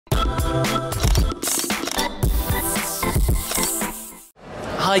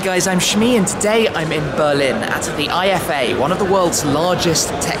Hi guys, I'm Shmee and today I'm in Berlin at the IFA, one of the world's largest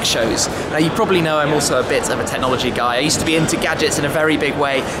tech shows. Now you probably know I'm also a bit of a technology guy. I used to be into gadgets in a very big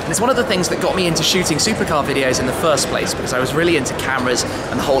way, and it's one of the things that got me into shooting supercar videos in the first place because I was really into cameras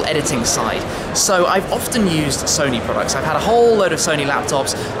and the whole editing side. So I've often used Sony products. I've had a whole load of Sony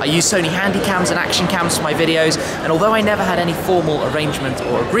laptops. I use Sony Handycams and Actioncams for my videos, and although I never had any formal arrangement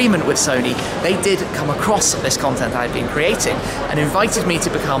or agreement with Sony, they did come across this content I'd been creating and invited me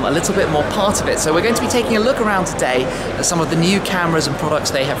to become a little bit more part of it. So we're going to be taking a look around today at some of the new cameras and products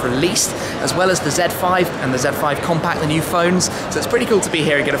they have released, as well as the Z5 and the Z5 Compact, the new phones. So it's pretty cool to be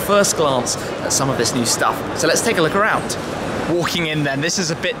here and get a first glance at some of this new stuff. So let's take a look around. Walking in then, this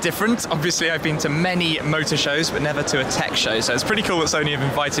is a bit different. Obviously I've been to many motor shows but never to a tech show, so it's pretty cool that Sony have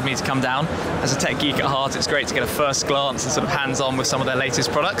invited me to come down. As a tech geek at heart, it's great to get a first glance and sort of hands-on with some of their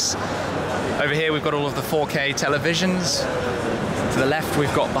latest products. Over here we've got all of the 4K televisions. To the left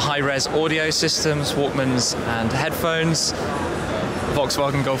we've got the high-res audio systems, Walkmans and headphones.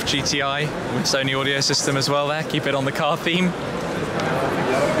 Volkswagen Golf GTI with Sony audio system as well there, keep it on the car theme.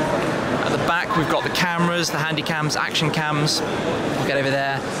 At the back we've got the cameras, the Handycams, Actioncams. We'll get over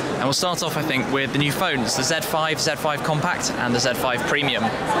there and we'll start off I think with the new phones, the Z5, Z5 Compact and the Z5 Premium.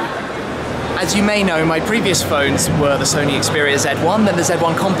 As you may know, my previous phones were the Sony Xperia Z1, then the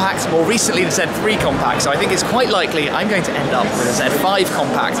Z1 Compact, more recently the Z3 Compact, so I think it's quite likely I'm going to end up with a Z5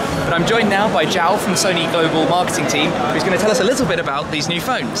 Compact. But I'm joined now by Zhao from Sony Global Marketing Team, who's going to tell us a little bit about these new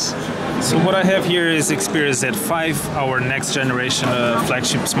phones. So what I have here is Xperia Z5, our next generation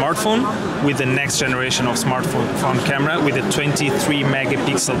flagship smartphone, with the next generation of smartphone camera, with a 23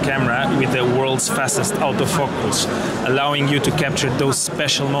 megapixel camera with the world's fastest autofocus, allowing you to capture those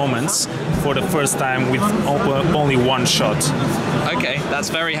special moments for the first time with only one shot. Okay,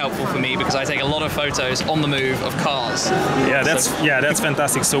 that's very helpful for me because I take a lot of photos on the move of cars. Yeah, that's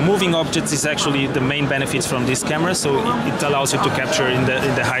fantastic. So moving objects is actually the main benefits from this camera, so it allows you to capture in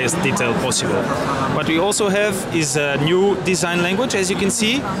the highest detail possible. What we also have is a new design language, as you can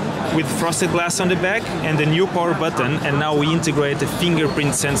see, with frosted glass on the back and the new power button, and now we integrate a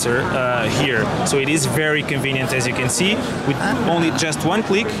fingerprint sensor here. So it is very convenient, as you can see. With only just one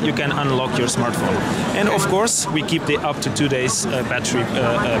click you can unlock your smartphone. And of course we keep the up to 2 days battery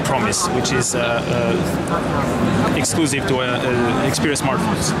promise, which is exclusive to Xperia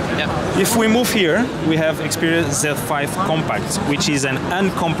smartphones. Yep. If we move here, we have Xperia Z5 Compact, which is an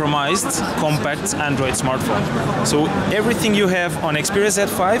uncompromised compact Android smartphone. So everything you have on Xperia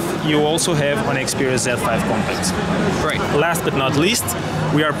Z5, you also have on Xperia Z5 Compact. Great. Last but not least,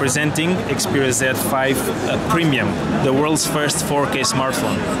 we are presenting Xperia Z5 Premium, the world's first 4K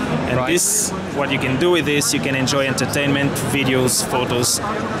smartphone. And this, what you can do with this, you can enjoy entertainment, videos, photos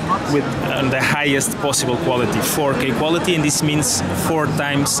with the highest possible quality, 4K quality, and this means 4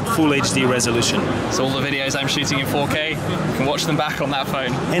 times full HD resolution. So all the videos I'm shooting in 4K, you can watch them back on that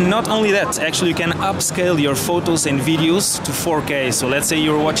phone. And not only that, actually you can upscale your photos and videos to 4K. So let's say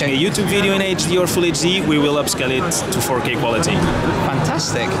you're watching a YouTube video in HD or full HD, we will upscale it to 4K quality.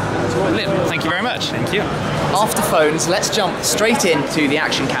 Fantastic. Brilliant. Thank you very much. Thank you. After phones, let's jump straight into the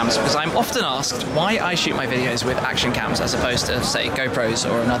action cams, because I'm often asked why I shoot my videos with action cams as opposed to, say, GoPros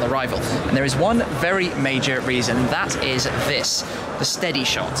or another rival. And there is one very major reason, and that is this, the steady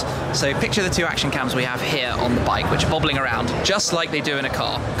shot. So picture the two action cams we have here on the bike, which are bobbling around just like they do in a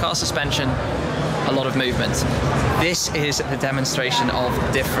car. Car suspension, a lot of movement. This is the demonstration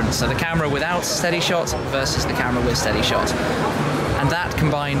of difference. So the camera without steady shot versus the camera with steady shot. And that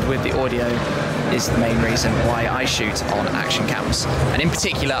combined with the audio is the main reason why I shoot on action cams. And in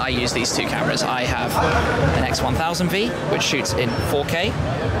particular, I use these two cameras. I have an X1000V, which shoots in 4K.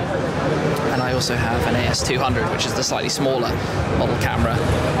 And I also have an AS200, which is the slightly smaller model camera.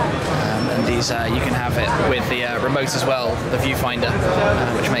 And these, you can have it with the remote as well, the viewfinder,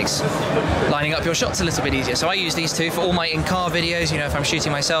 which makes lining up your shots a little bit easier. So I use these two for all my in-car videos, you know, if I'm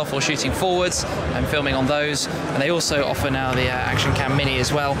shooting myself or shooting forwards, I'm filming on those. And they also offer now the Action Cam Mini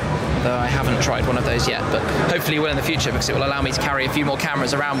as well, though I haven't tried one of those yet, but hopefully will in the future because it will allow me to carry a few more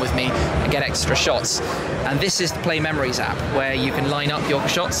cameras around with me and get extra shots. And this is the Play Memories app, where you can line up your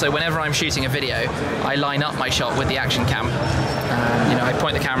shots. So whenever I'm shooting a video, I line up my shot with the Action Cam. You know, I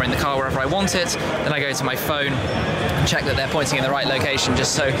point the camera in the car wherever I want it, then I go to my phone and check that they're pointing in the right location,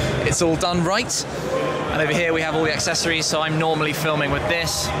 just so it's all done right. And over here we have all the accessories, so I'm normally filming with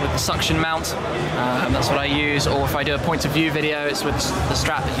this, with the suction mount, and that's what I use. Or if I do a point of view video, it's with the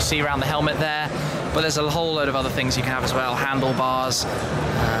strap that you see around the helmet there. But there's a whole load of other things you can have as well, handlebars,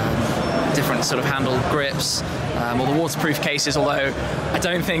 different sort of handle grips, or the waterproof cases, although I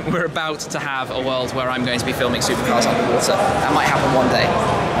don't think we're about to have a world where I'm going to be filming supercars underwater. That might happen one day.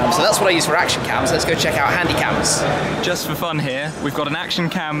 So that's what I use for action cams. Let's go check out Handycams. Just for fun here, we've got an action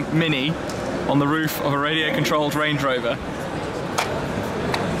cam mini on the roof of a radio-controlled Range Rover.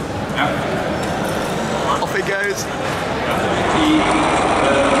 Off it goes.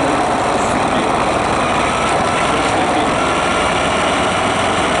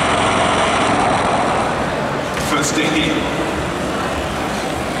 First sticky.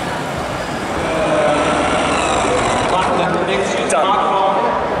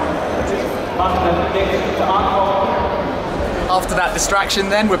 After that distraction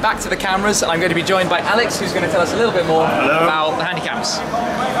then, we're back to the cameras. I'm going to be joined by Alex, who's going to tell us a little bit more about the Handycams.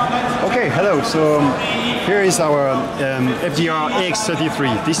 Okay, hello. So here is our FDR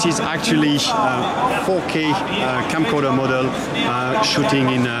X33. This is actually a 4K camcorder model shooting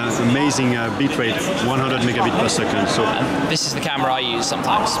in amazing bitrate, 100 megabit per second. So this is the camera I use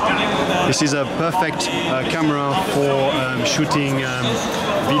sometimes. This is a perfect camera for shooting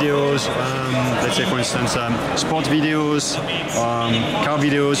videos, let's say for instance sport videos, car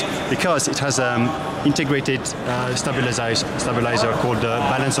videos, because it has integrated stabilizer called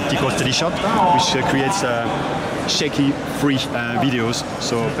Balance Optical Steady Shot, which creates shaky-free videos.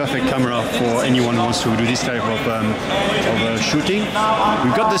 So perfect camera for anyone who wants to do this type of shooting.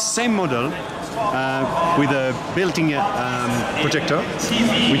 We've got the same model with a built-in projector,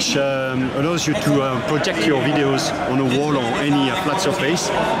 which allows you to project your videos on a wall or any flat surface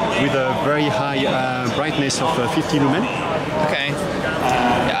with a very high brightness of 50 lumen. Okay.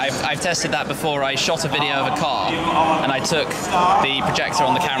 Yeah, I've tested that before. I shot a video of a car and I took the projector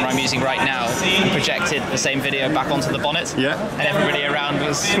on the camera I'm using right now and projected the same video back onto the bonnet. Yeah. And everybody around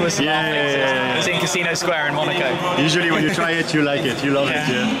was laughing. It was in Casino Square in Monaco. Usually when you try it, you like it. You love it.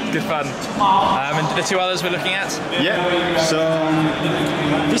 Yeah. Good fun. And the two others we're looking at? Yeah. So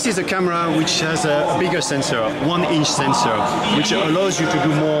this is a camera which has a bigger sensor, 1-inch sensor, which allows you to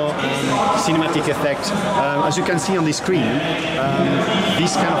do more cinematic effect. As you can see on the screen,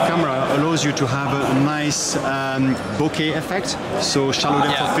 this kind of camera allows you to have a nice bokeh effect, so shallow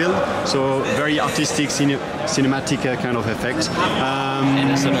depth of field, so very artistic, cinematic kind of effect. In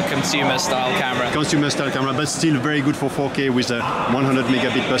a sort of consumer style camera. Consumer style camera, but still very good for 4K with a 100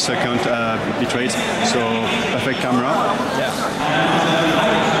 megabit per second bitrate, so perfect camera. Yeah.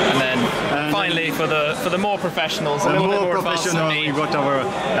 And then finally, for the more professionals, a little bit more professional, we've got our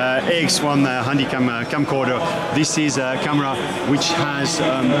AX1 Handycam camcorder. This is a camera which has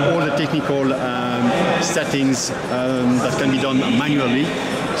all the technical settings that can be done manually.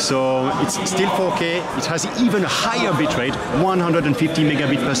 So it's still 4K, it has even a higher bitrate, 150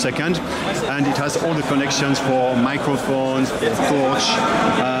 megabit per second, and it has all the connections for microphones, for torch,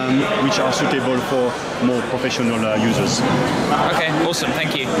 which are suitable for more professional users. Okay, awesome,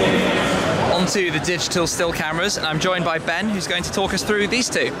 thank you. On to the digital still cameras, and I'm joined by Ben, who's going to talk us through these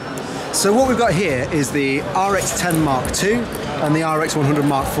two. So what we've got here is the RX10 Mark II and the RX100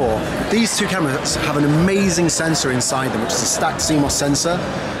 Mark IV. These two cameras have an amazing sensor inside them, which is a stacked CMOS sensor.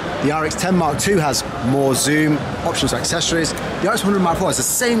 The RX10 Mark II has more zoom, options for accessories. The RX100 Mark IV has the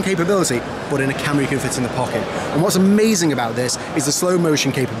same capability, but in a camera you can fit in the pocket. And what's amazing about this is the slow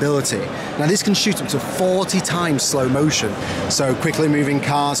motion capability. Now this can shoot up to 40 times slow motion. So quickly moving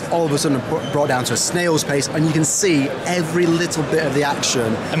cars, all of a sudden brought down to a snail's pace, and you can see every little bit of the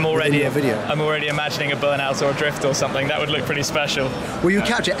action in your video. I'm already imagining a burnout or a drift or something. That would look pretty special. Well, you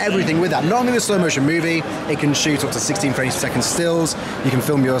capture everything with that. Not only the slow motion movie, it can shoot up to 16 frames per second stills. You can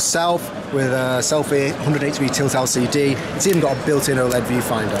film yourself with a selfie 180 tilt LCD. It's even got a built-in OLED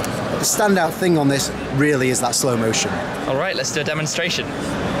viewfinder. The standout thing on this really is that slow motion. All right, let's do a demonstration.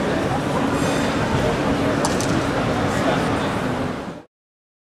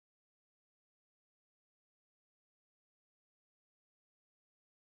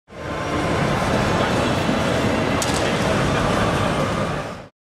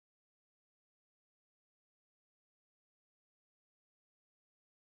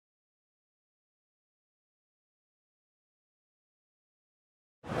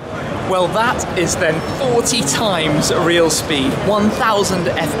 Well, that is then 40 times real speed, 1000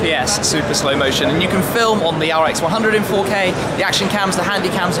 FPS super slow motion, and you can film on the RX100 in 4K, the Actioncams, the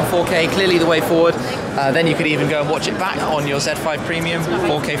Handycams in 4K, clearly the way forward. Then you could even go and watch it back on your Z5 Premium,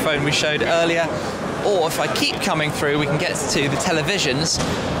 4K phone we showed earlier. Or if I keep coming through, we can get to the televisions.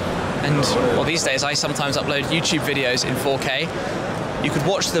 And, well, these days I sometimes upload YouTube videos in 4K. You could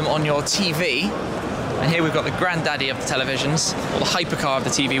watch them on your TV. And here we've got the granddaddy of the televisions, or the hypercar of the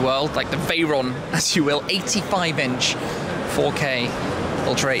TV world, like the Veyron, as you will, 85-inch 4K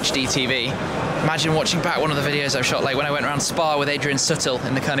Ultra HD TV. Imagine watching back one of the videos I've shot, like when I went around Spa with Adrian Suttel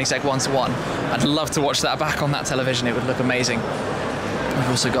in the Koenigsegg 1-1. I'd love to watch that back on that television, it would look amazing. We've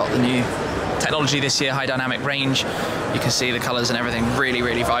also got the new technology this year, high dynamic range. You can see the colours and everything really,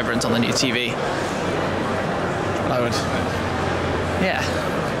 really vibrant on the new TV. I would, yeah,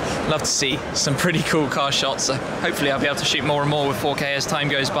 love to see some pretty cool car shots. So hopefully I'll be able to shoot more and more with 4K as time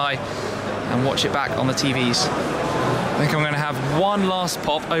goes by and watch it back on the TVs. I think I'm going to have one last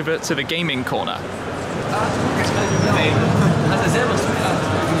pop over to the gaming corner.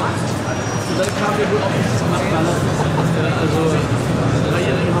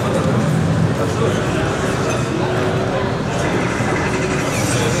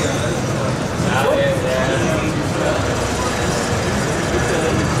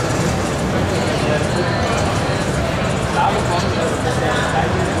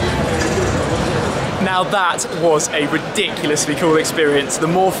 Now that was a ridiculously cool experience. The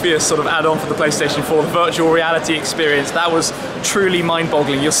Morpheus sort of add-on for the PlayStation 4, the virtual reality experience, that was truly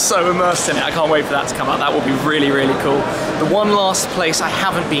mind-boggling. You're so immersed in it, I can't wait for that to come out. That will be really, really cool. The one last place I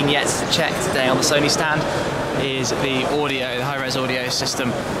haven't been yet to check today on the Sony stand is the audio, the high-res audio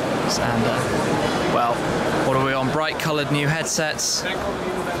system. And, well, what are we on? Bright coloured new headsets.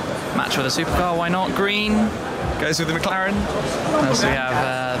 Match with a supercar, why not? Green. Goes with the McLaren. Also we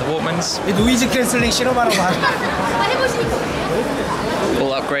have the Walkmans.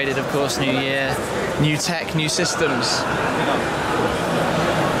 All upgraded, of course, new year, new tech, new systems.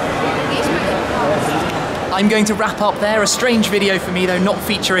 I'm going to wrap up there. A strange video for me though, not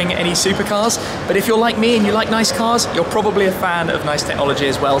featuring any supercars. But if you're like me and you like nice cars, you're probably a fan of nice technology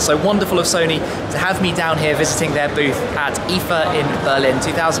as well. So wonderful of Sony to have me down here visiting their booth at IFA in Berlin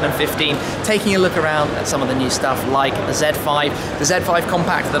 2015, taking a look around at some of the new stuff like the Z5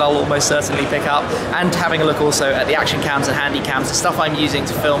 Compact that I'll almost certainly pick up, and having a look also at the Actioncams and Handycams, the stuff I'm using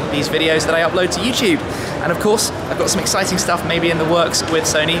to film these videos that I upload to YouTube. And of course, I've got some exciting stuff maybe in the works with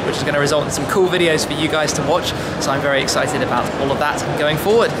Sony, which is going to result in some cool videos for you guys to watch. So I'm very excited about all of that going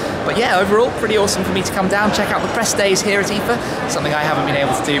forward. But yeah, overall, pretty awesome for me to come down, check out the press days here at IFA, something I haven't been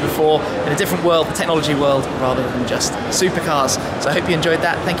able to do before, in a different world, the technology world, rather than just supercars. So I hope you enjoyed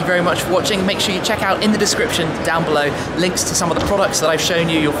that. Thank you very much for watching. Make sure you check out in the description down below links to some of the products that I've shown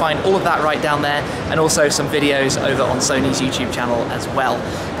you. You'll find all of that right down there, and also some videos over on Sony's YouTube channel as well.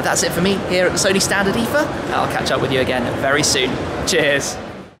 But that's it for me here at the Sony stand at IFA. I'll catch up with you again very soon. Cheers.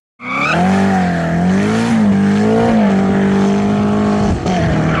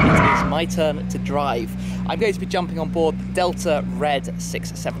 It is my turn to drive. I'm going to be jumping on board the Delta Red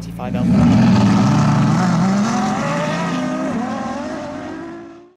 675L.